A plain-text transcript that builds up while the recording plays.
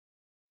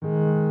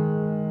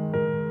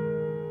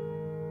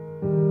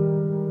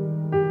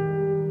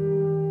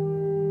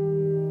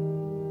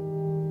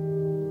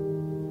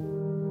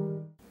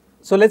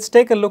So let's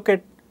take a look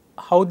at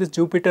how this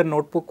Jupyter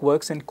notebook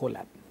works in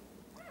Colab.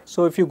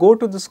 So if you go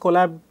to this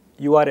Colab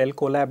URL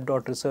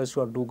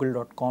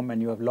colab.research.google.com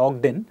and you have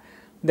logged in,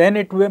 then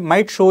it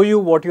might show you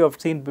what you have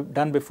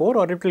done before,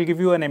 or it will give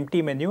you an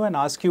empty menu and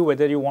ask you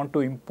whether you want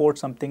to import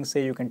something.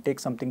 Say you can take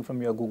something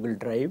from your Google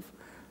Drive,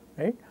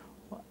 right,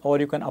 or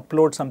you can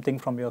upload something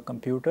from your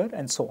computer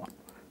and so on.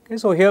 Okay,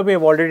 so here I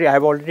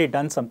have already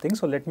done something.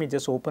 So let me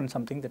just open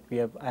something that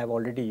I have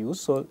already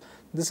used. So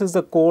this is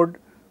the code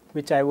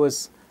which I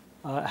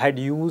had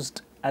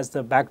used as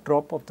the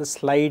backdrop of the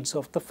slides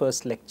of the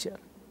first lecture.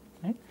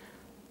 Right?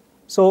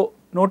 So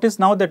notice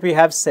now that we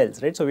have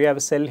cells, right? So we have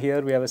a cell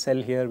here, we have a cell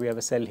here, we have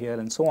a cell here,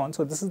 and so on.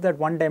 So this is that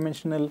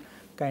one-dimensional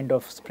kind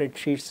of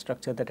spreadsheet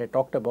structure that I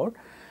talked about.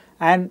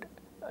 And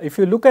if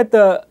you look at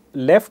the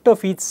left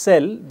of each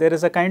cell, there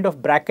is a kind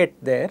of bracket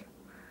there,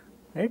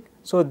 right?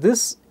 So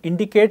this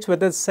indicates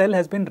whether the cell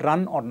has been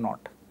run or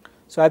not.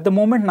 So at the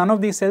moment, none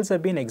of these cells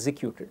have been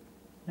executed,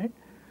 right?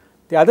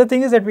 The other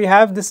thing is that we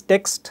have this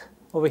text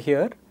over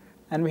here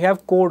and we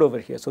have code over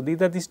here. So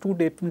these are these two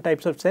different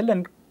types of cell,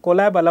 and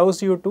Colab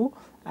allows you to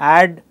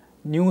add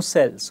new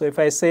cells. So if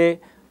I say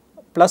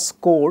plus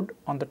code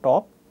on the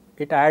top,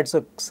 it adds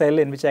a cell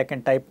in which I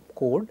can type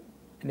code,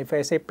 and if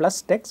I say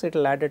plus text, it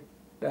will add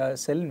a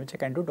cell in which I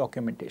can do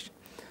documentation.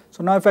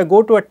 So now if I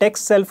go to a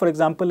text cell, for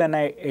example, and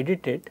I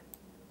edit it,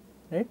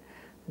 right,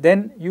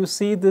 then you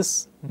see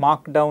this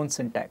markdown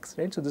syntax,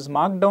 right. So this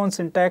markdown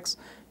syntax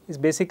is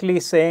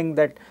basically saying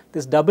that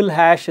this double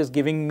hash is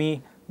giving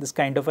me this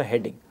kind of a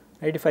heading,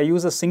 right. If I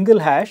use a single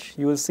hash,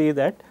 you will see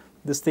that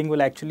this thing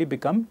will actually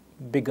become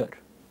bigger,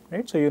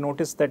 right. So you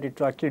notice that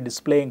it's actually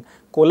displaying,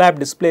 Colab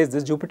displays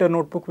this, Jupyter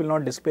notebook will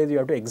not display, you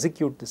have to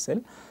execute the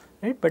cell,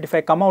 right. But if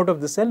I come out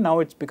of the cell, now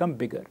it's become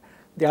bigger.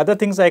 The other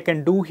things I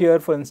can do here,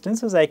 for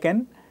instance, is I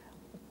can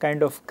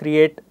kind of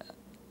create,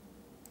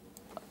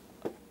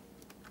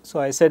 so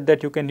I said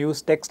that you can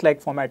use text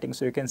like formatting,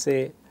 so you can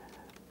say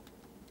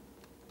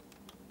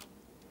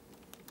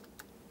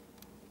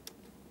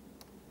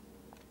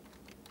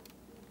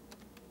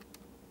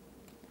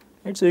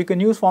right. So you can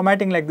use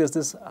formatting like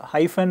this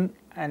hyphen,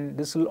 and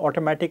this will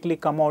automatically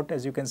come out,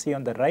 as you can see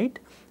on the right,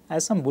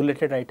 as some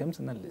bulleted items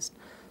in a list.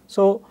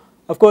 So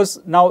of course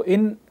now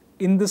in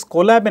this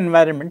Colab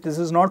environment, this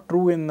is not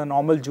true in the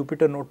normal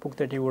Jupyter notebook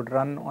that you would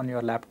run on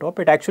your laptop.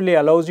 It actually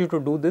allows you to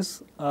do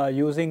this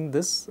using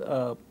this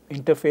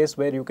interface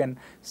where you can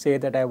say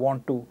that I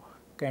want to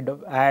kind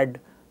of add,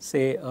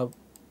 say, a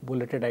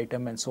bulleted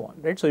item and so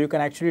on, right. So you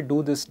can actually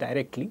do this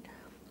directly,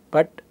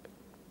 but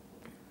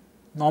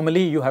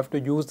normally you have to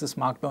use this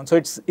markdown. So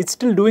it's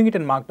still doing it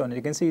in markdown.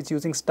 You can see it's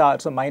using star.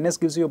 So minus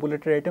gives you a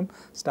bulleted item,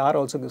 star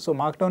also gives. So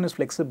markdown is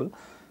flexible.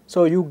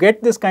 So you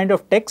get this kind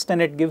of text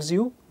and it gives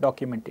you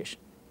documentation.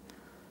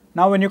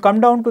 Now when you come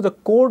down to the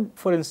code,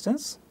 for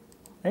instance,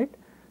 right,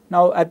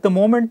 now at the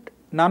moment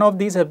none of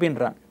these have been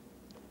run.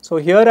 So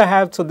here I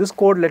have, so this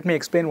code, let me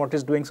explain what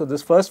it's doing. So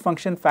this first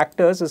function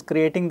factors is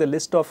creating the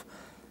list of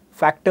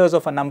factors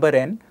of a number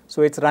n.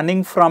 So it's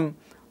running from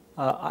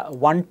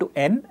 1 to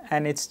n,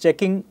 and it's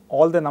checking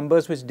all the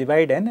numbers which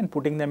divide n and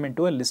putting them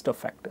into a list of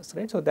factors,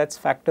 right. So that's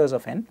factors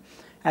of n.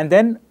 And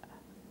then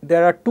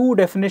there are two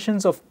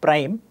definitions of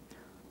prime.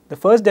 The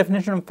first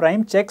definition of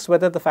prime checks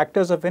whether the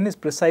factors of n is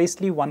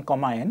precisely 1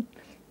 comma n.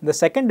 The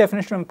second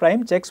definition of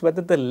prime checks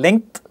whether the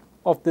length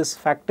of this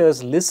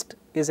factors list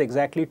is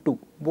exactly 2.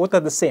 Both are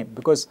the same,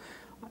 because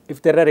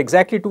if there are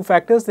exactly 2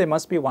 factors, there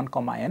must be 1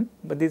 comma n,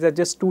 but these are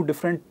just two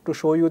different to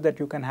show you that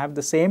you can have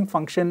the same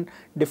function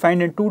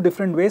defined in two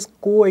different ways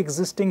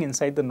coexisting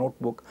inside the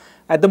notebook.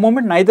 At the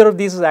moment, neither of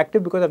these is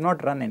active because I have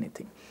not run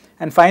anything.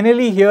 And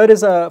finally, here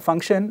is a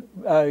function,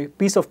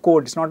 piece of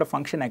code. It's not a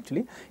function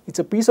actually. It's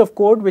a piece of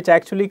code which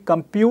actually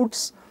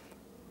computes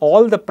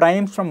all the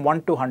primes from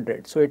 1 to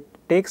 100. So it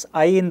takes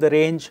I in the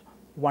range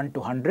 1 to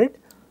 100,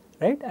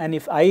 right? And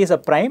if I is a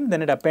prime,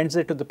 then it appends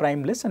it to the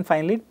prime list, and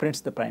finally it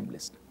prints the prime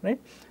list, right?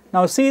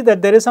 Now see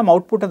that there is some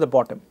output at the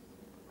bottom.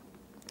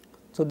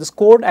 So this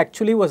code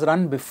actually was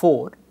run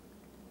before,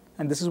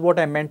 and this is what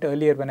I meant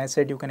earlier when I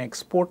said you can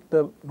export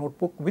the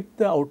notebook with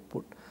the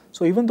output.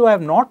 So even though I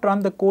have not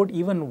run the code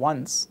even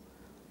once,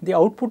 the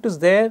output is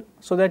there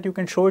so that you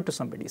can show it to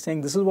somebody,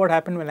 saying this is what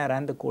happened when I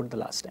ran the code the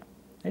last time,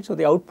 right? So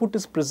the output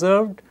is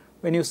preserved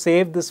when you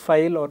save this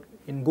file, or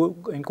in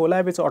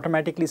Colab it's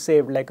automatically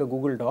saved like a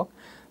Google Doc,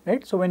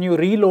 right? So when you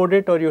reload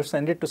it or you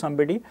send it to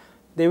somebody,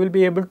 they will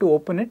be able to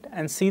open it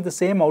and see the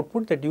same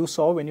output that you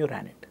saw when you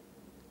ran it.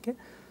 Okay.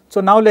 So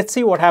now let's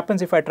see what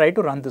happens if I try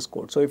to run this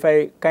code. So if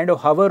I kind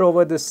of hover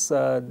over this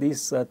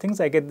these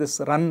things, I get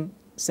this run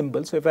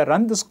symbol. So if I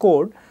run this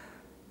code,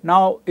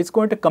 now it's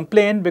going to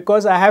complain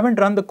because I haven't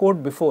run the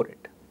code before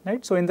it,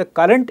 right? So in the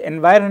current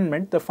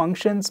environment, the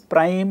functions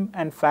prime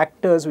and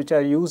factors which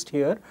are used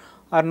here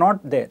are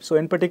not there. So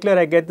in particular,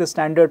 I get the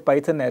standard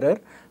Python error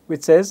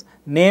which says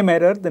name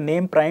error, the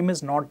name prime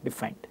is not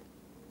defined.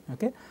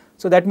 Okay.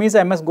 So that means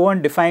I must go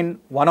and define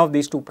one of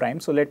these two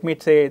primes. So let me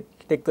say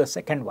take the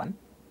second one,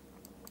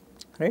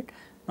 right?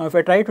 Now if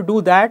I try to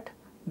do that,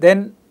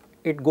 then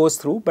it goes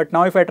through, but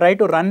now if I try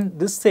to run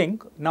this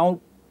thing,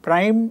 now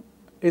prime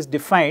is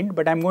defined,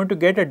 but I am going to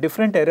get a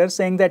different error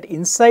saying that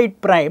inside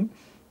prime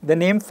the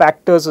name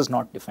factors is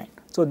not defined.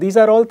 So these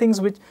are all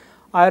things which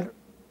are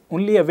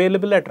only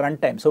available at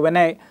runtime. So when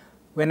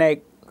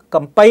I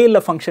compile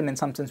a function, in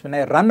some sense, when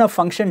I run a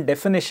function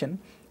definition,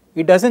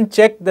 it doesn't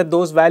check that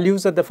those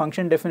values that the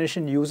function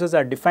definition uses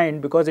are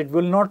defined, because it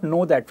will not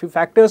know that.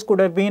 Factors could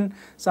have been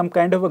some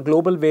kind of a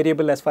global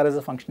variable as far as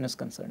the function is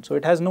concerned. So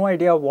it has no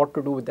idea what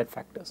to do with that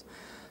factors.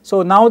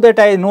 So now that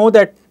I know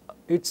that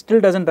it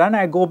still doesn't run,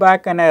 I go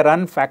back and I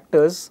run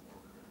factors,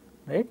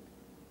 right?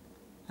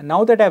 And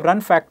now that I have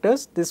run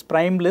factors, this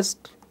prime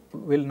list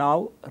will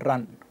now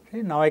run.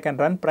 Okay? Now I can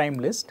run prime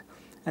list,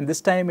 and this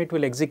time it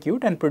will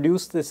execute and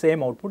produce the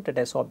same output that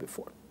I saw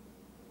before.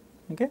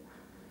 Okay?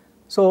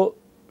 So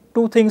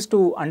two things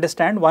to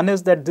understand. One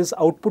is that this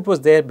output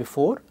was there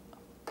before,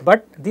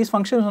 but these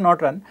functions were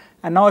not run.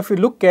 And now if you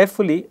look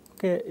carefully,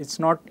 okay, it's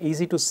not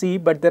easy to see,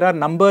 but there are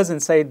numbers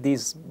inside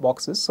these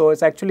boxes. So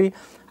it's actually,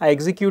 I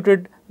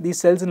executed these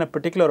cells in a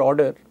particular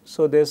order.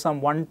 So there's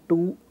some 1,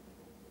 2,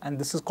 and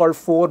this is called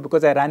 4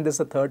 because I ran this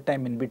a third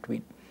time in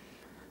between.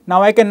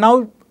 Now I can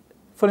now,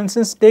 for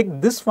instance, take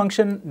this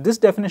function, this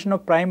definition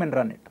of prime, and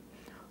run it.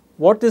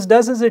 What this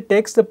does is it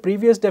takes the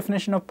previous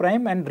definition of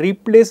prime and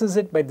replaces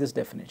it by this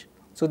definition.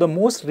 So the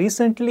most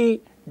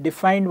recently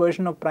defined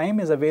version of prime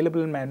is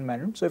available in my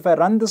environment. So if I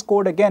run this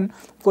code again,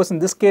 of course in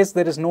this case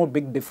there is no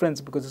big difference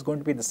because it's going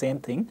to be the same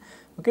thing.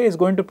 Okay, it's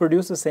going to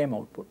produce the same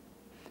output.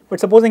 But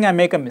supposing I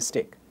make a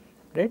mistake,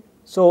 right?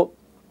 So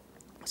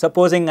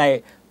supposing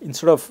I,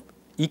 instead of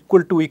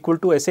equal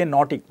to, I say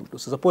not equal to.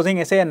 So supposing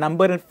I say a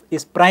number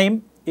is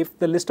prime if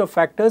the list of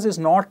factors is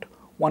not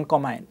 1,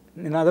 n.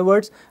 In other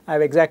words, I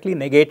have exactly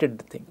negated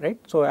the thing, right?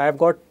 So I have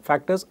got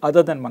factors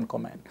other than 1,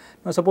 n.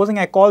 Now supposing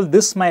I call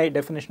this my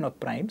definition of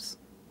primes,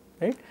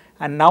 right?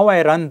 And now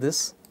I run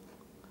this,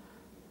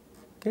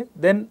 okay?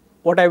 Then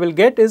what I will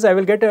get is I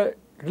will get a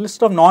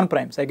list of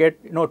non-primes. I get,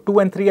 2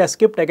 and 3 are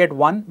skipped, I get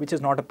 1 which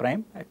is not a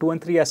prime. 2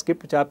 and 3 are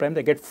skipped which are primes,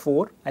 I get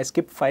 4. I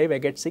skip 5, I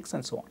get 6,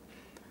 and so on.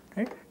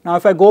 Right? Now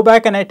if I go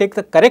back and I take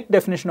the correct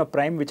definition of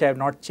prime, which I have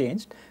not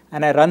changed,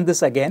 and I run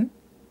this again,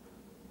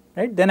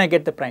 right, then I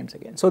get the primes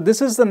again. So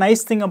this is the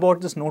nice thing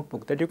about this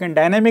notebook, that you can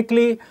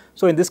dynamically,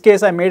 so in this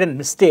case I made a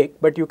mistake,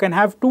 but you can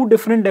have two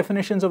different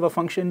definitions of a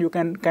function, you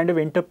can kind of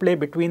interplay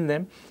between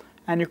them,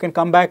 and you can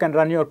come back and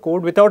run your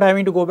code without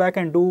having to go back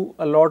and do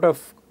a lot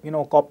of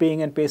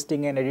copying and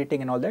pasting and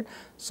editing and all that.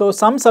 So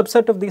some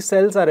subset of these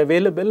cells are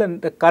available,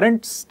 and the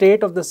current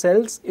state of the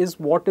cells is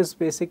what is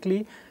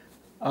basically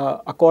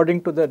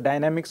according to the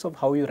dynamics of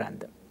how you ran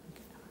them.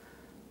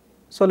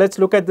 So let's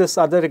look at this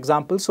other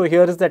example. So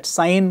here is that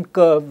sine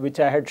curve which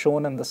I had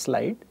shown on the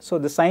slide. So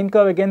the sine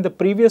curve, again, the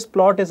previous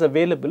plot is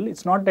available,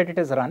 it's not that it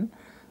is run.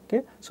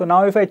 Okay. So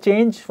now if I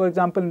change, for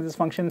example, in this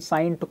function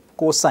sine to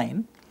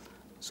cosine,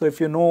 so if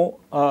you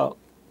know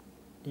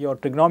your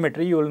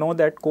trigonometry, you will know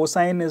that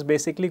cosine is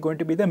basically going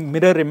to be the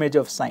mirror image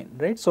of sine,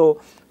 right? So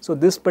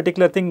this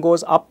particular thing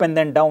goes up and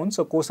then down,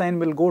 so cosine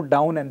will go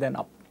down and then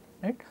up.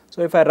 Right?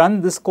 So if I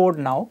run this code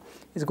now,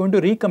 it's going to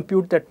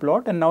recompute that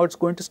plot, and now it's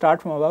going to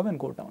start from above and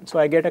go down. So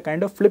I get a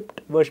kind of flipped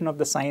version of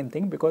the sine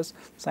thing because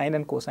sine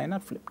and cosine are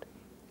flipped.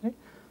 Right?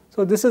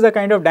 So this is a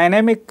kind of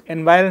dynamic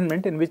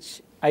environment in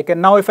which I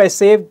can now, if I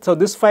save, so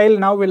this file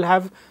now will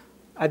have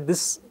at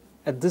this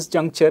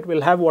juncture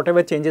will have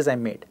whatever changes I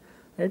made.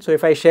 Right? So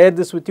if I share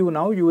this with you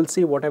now, you will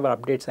see whatever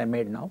updates I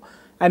made now,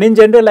 and in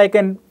general I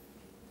can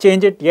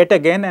change it yet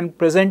again and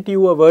present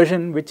you a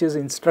version which is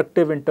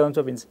instructive in terms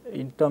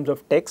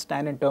of text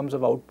and in terms of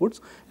outputs,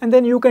 and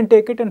then you can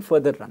take it and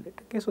further run it.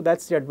 Okay, so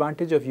that's the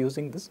advantage of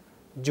using this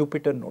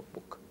Jupyter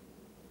notebook.